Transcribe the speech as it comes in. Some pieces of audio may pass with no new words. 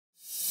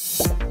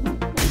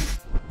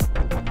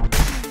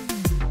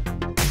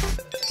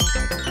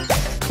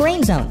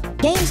Brain Zone,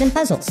 games and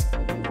puzzles.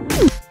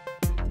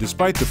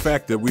 Despite the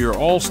fact that we are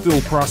all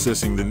still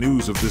processing the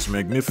news of this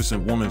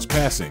magnificent woman's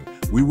passing,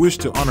 we wish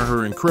to honor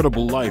her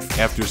incredible life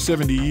after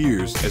 70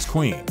 years as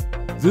Queen.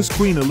 This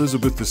Queen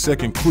Elizabeth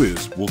II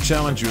quiz will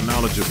challenge your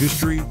knowledge of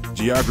history,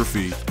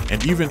 geography,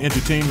 and even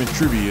entertainment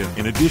trivia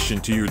in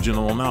addition to your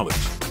general knowledge.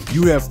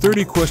 You have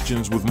 30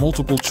 questions with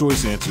multiple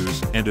choice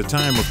answers and a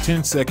time of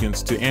 10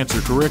 seconds to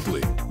answer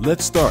correctly.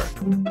 Let's start.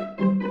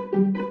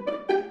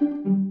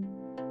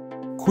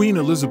 Queen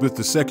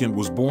Elizabeth II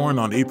was born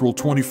on April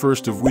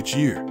 21st of which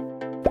year?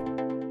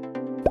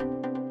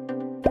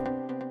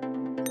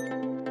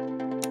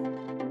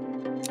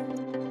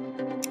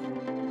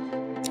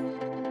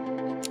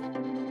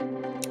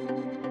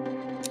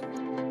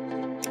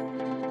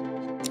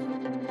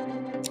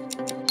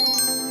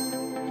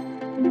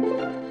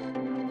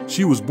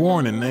 She was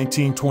born in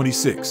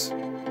 1926.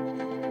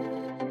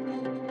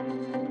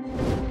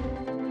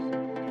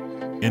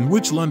 In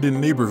which London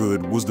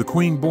neighborhood was the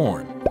Queen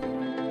born?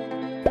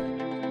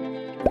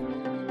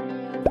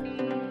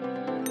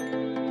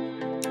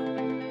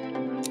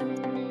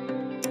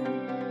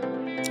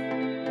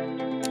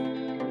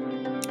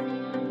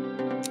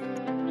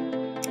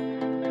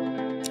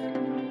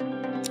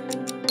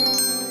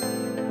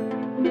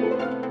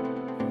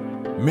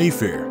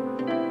 Mayfair.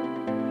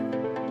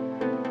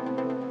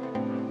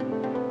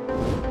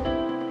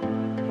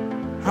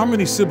 How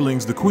many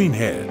siblings the Queen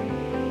had?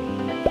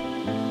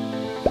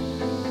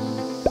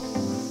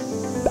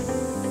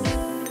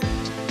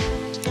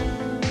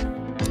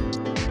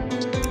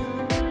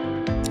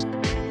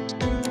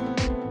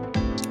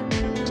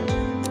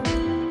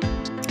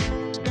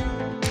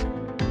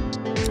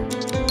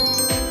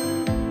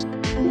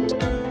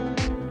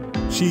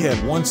 She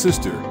had one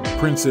sister,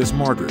 Princess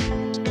Margaret.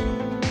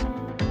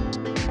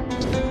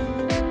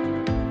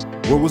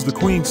 What was the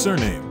Queen's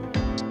surname?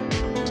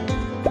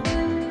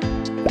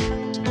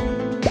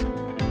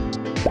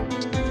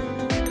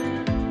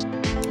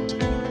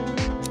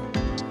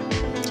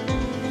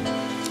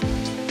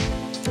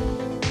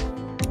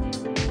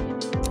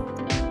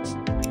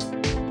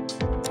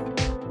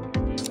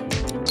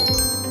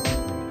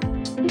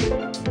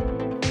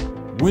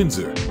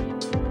 Windsor.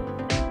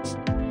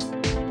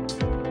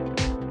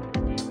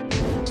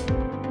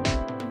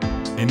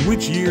 In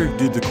which year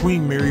did the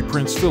Queen marry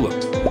Prince Philip?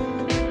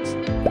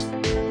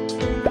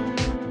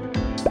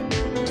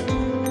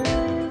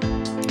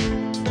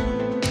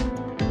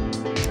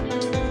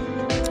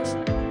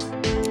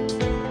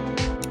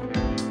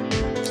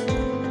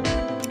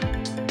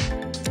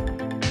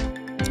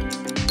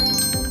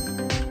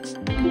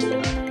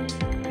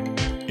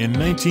 In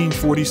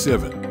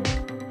 1947.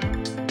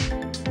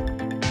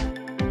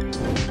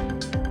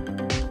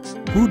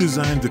 Who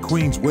designed the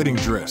Queen's wedding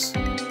dress?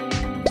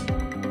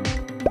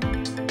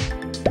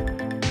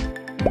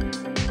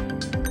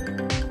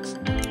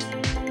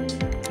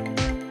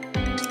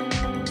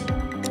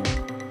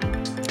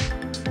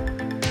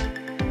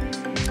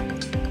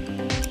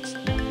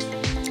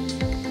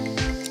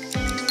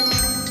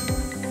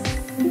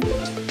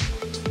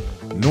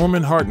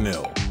 Norman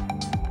Hartnell.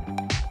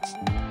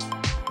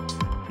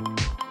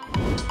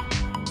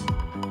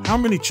 How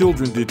many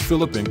children did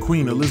Philip and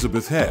Queen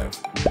Elizabeth have?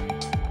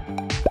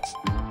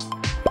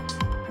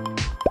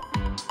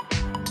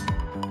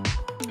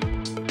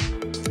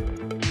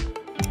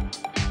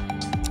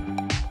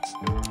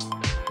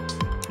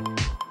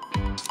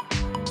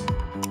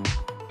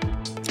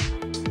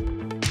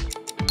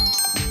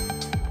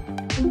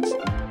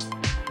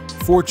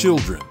 Four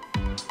children.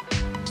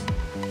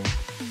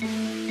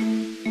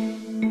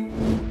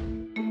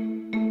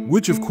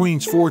 Which of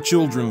Queen's four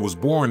children was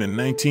born in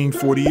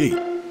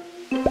 1948?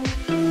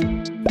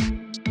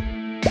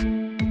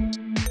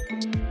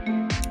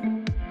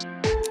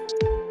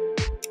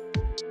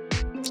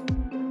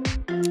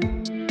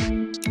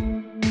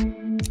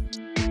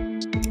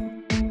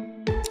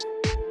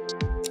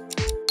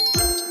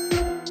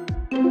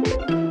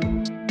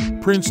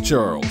 Prince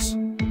Charles.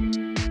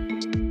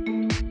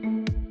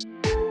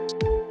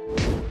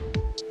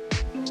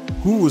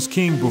 Who was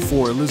king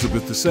before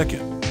Elizabeth II?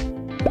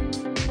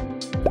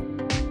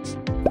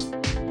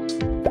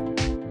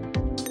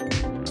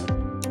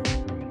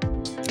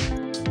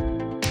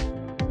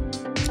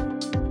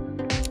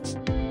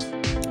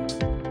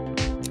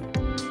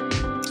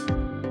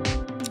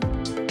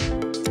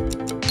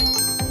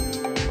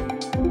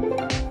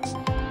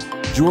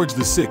 George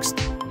VI.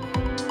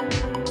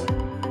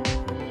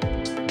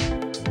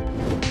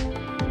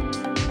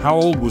 How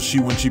old was she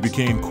when she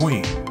became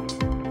queen?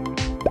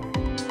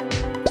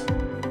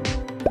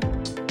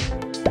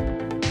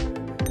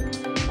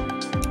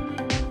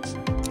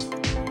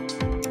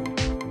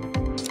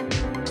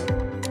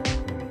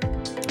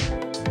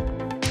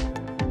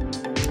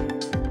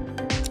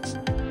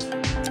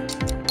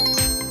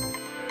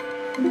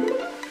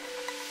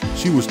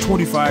 She was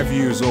 25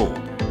 years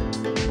old.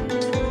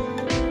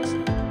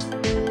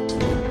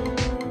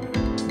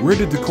 Where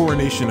did the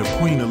coronation of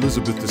Queen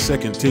Elizabeth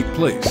II take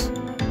place?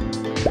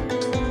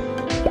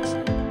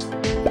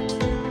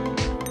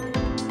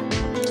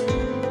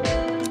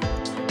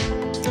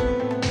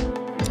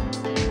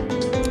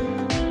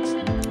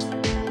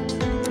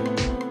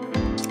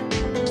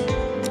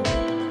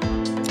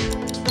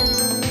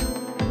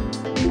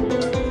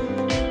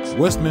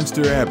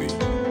 Westminster Abbey.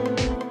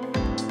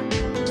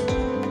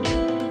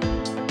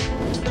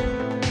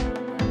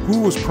 Who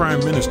was Prime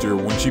Minister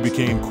when she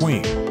became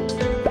Queen?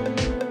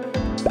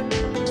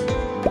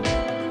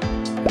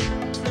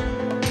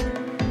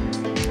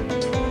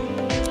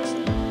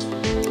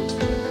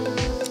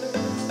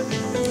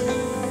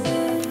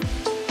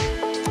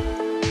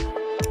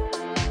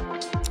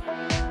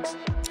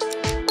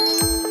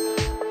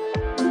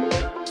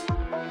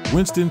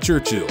 Winston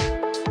Churchill.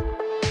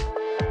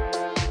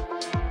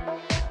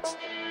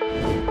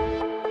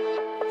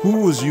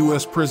 Who was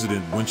U.S.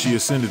 President when she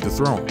ascended the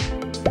throne?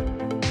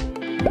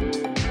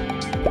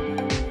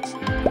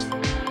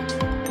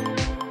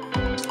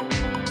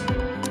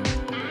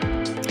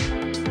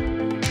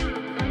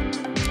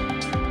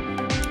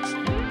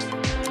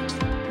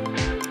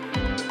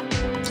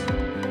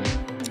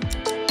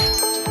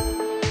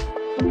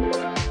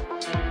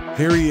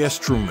 Harry S.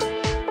 Truman.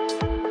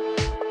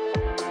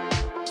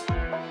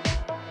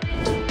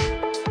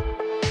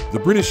 The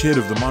British head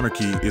of the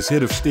monarchy is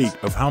head of state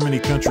of how many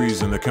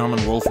countries in the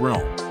Commonwealth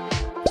realm?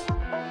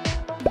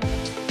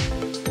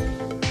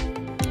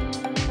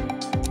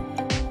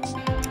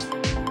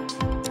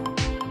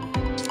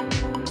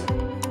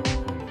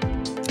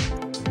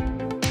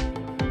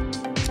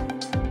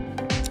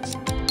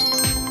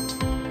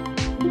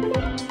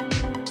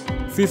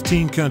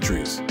 "15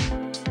 countries.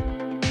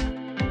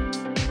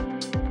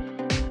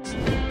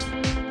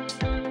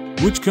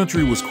 Which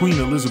country was Queen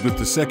Elizabeth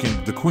II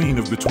the queen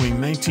of between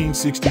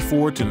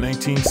 1964 to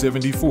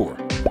 1974?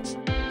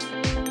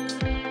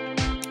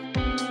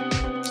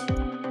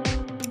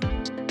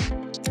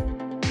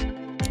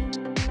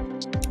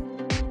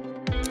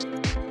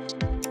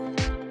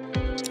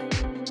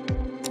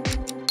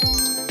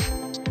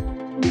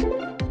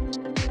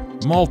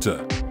 Malta.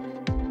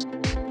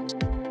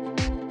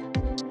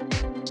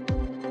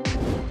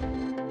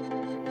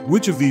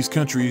 Which of these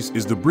countries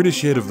is the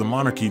British head of the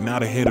monarchy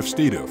not a head of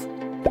state of?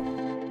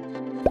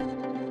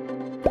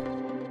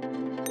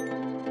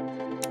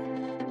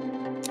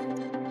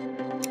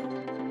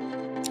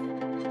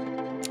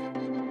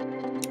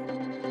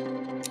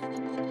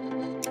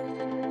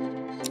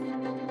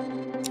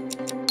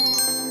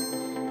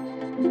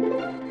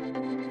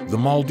 The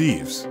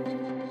Maldives.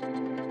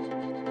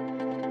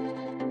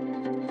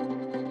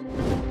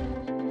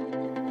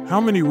 How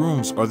many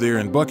rooms are there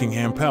in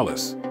Buckingham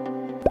Palace?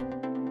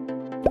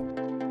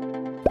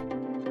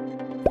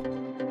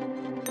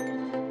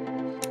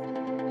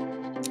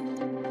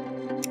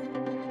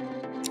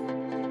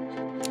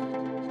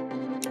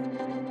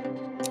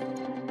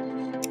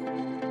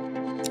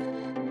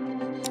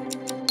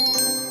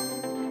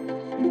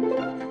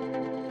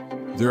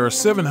 There are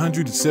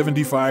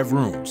 775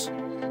 rooms.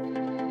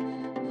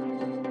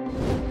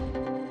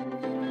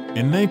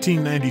 In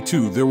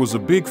 1992, there was a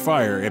big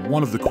fire at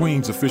one of the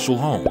Queen's official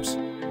homes.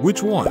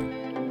 Which one?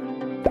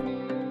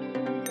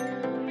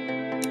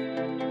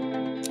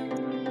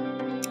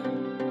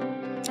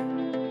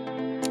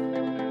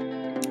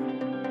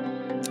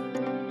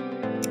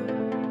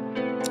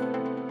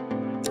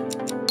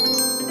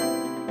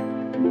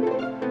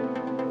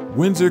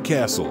 Windsor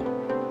Castle.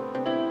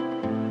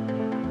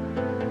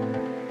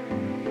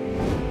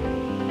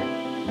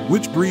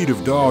 Which breed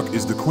of dog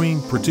is the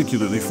Queen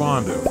particularly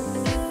fond of?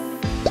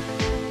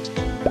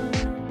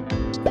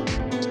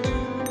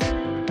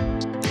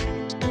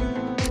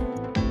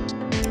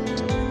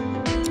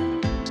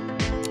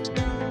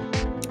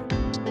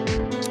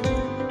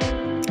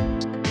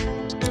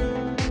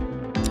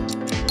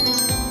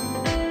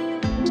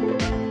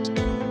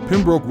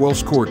 Pembroke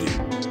Welsh Corgi.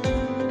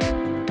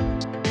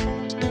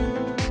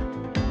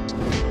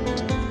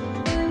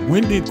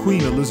 When did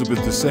Queen Elizabeth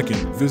II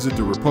visit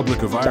the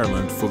Republic of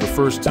Ireland for the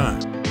first time?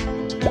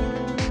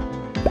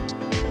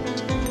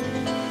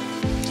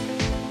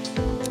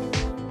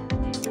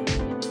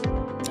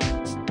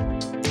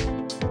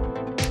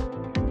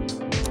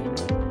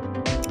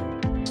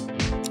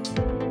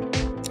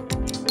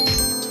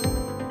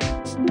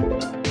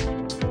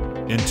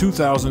 In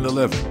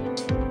 2011.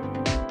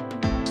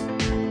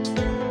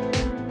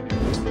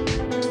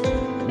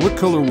 What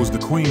color was the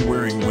Queen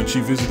wearing when she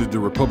visited the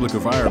Republic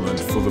of Ireland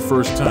for the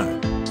first time?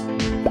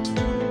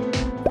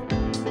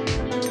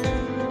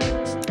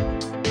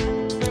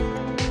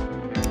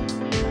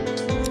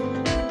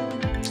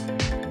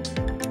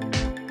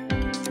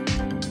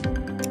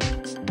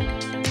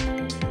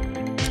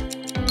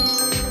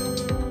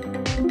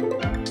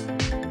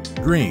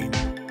 Green.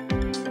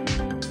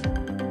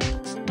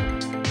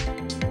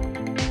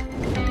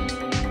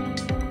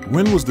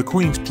 When was the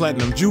Queen's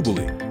Platinum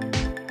Jubilee?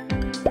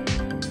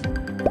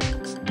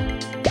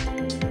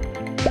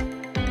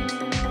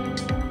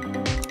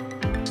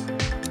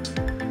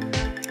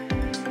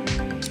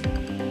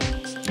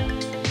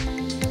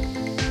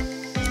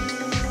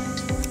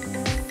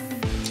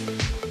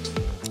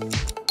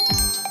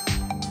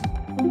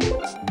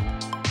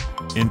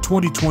 In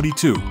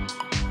 2022.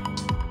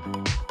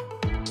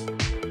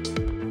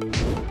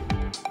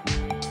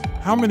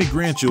 How many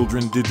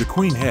grandchildren did the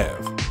Queen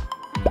have?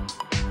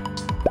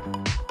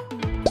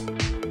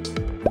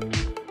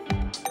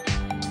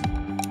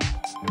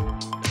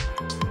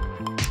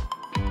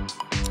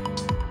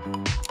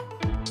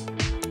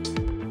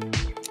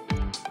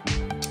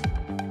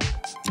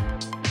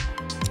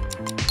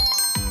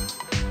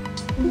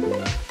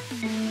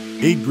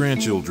 8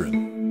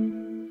 grandchildren.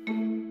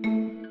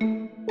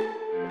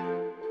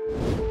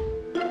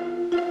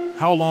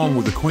 How long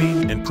were the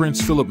Queen and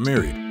Prince Philip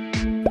married?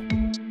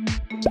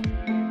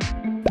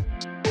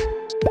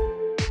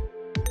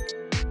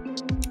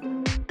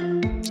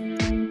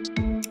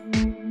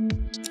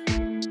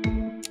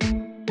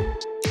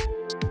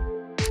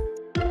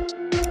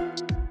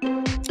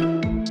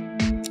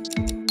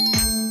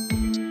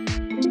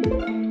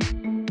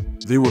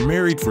 They were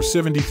married for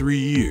 73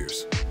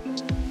 years.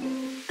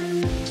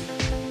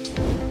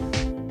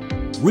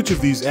 Which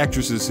of these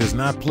actresses has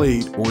not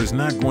played or is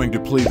not going to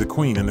play the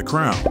Queen in The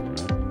Crown?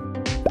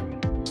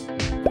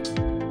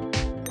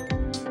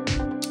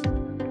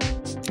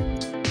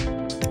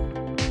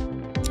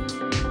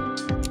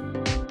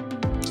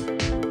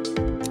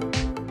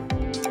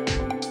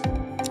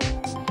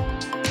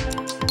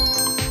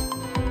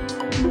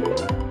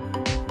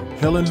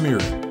 Helen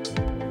Mirren.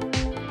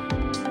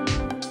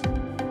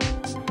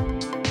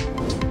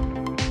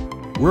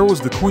 Where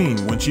was the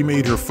Queen when she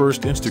made her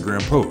first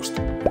Instagram post?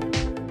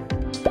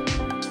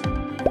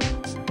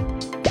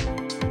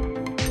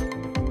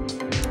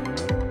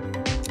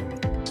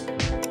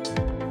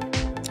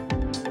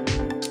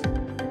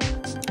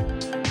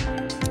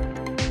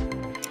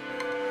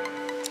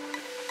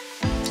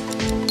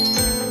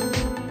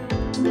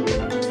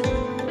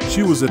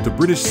 She was at the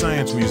British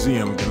Science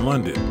Museum in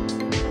London.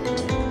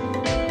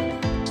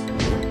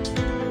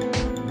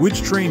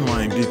 Which train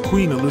line did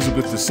Queen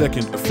Elizabeth II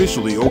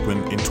officially open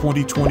in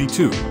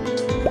 2022?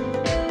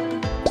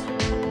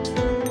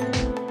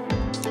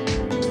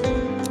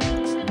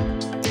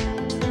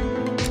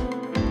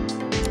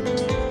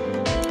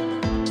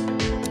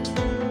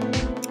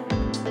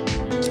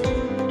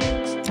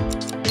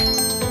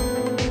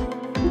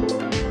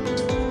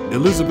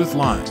 Elizabeth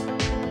Line.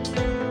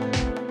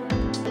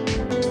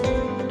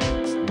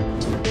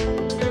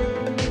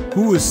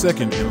 Who is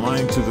second in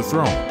line to the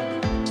throne?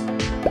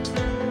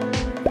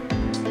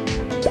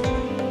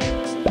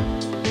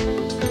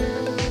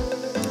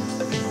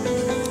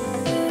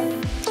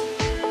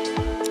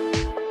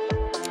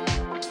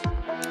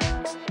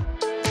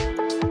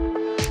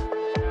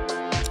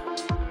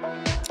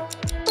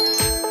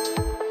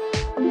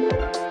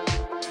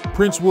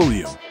 Prince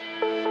William.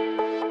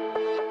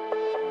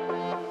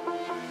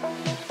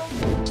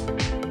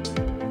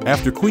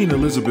 After Queen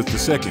Elizabeth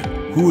II,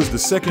 who is the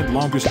second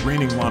longest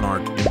reigning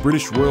monarch in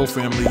British royal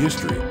family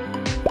history?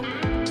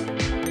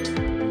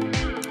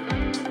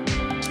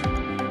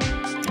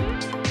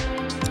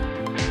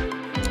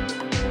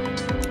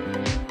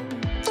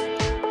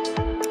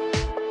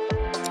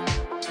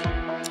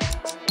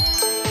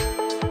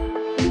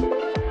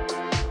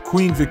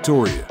 Queen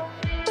Victoria.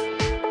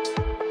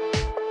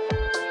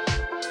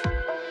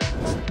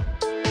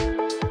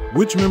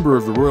 Which member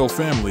of the royal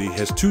family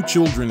has 2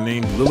 children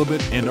named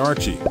Lilibet and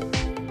Archie?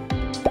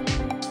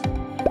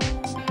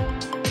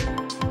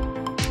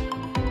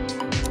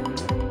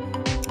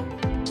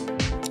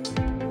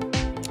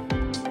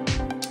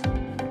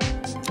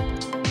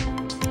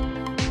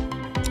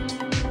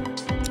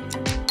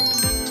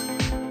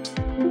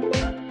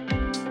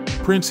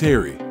 Prince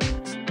Harry.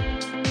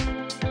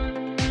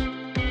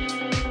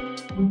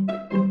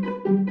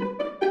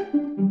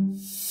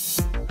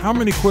 How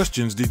many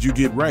questions did you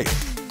get right?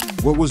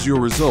 What was your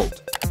result?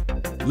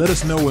 Let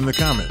us know in the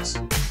comments.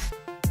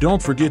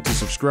 Don't forget to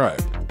subscribe.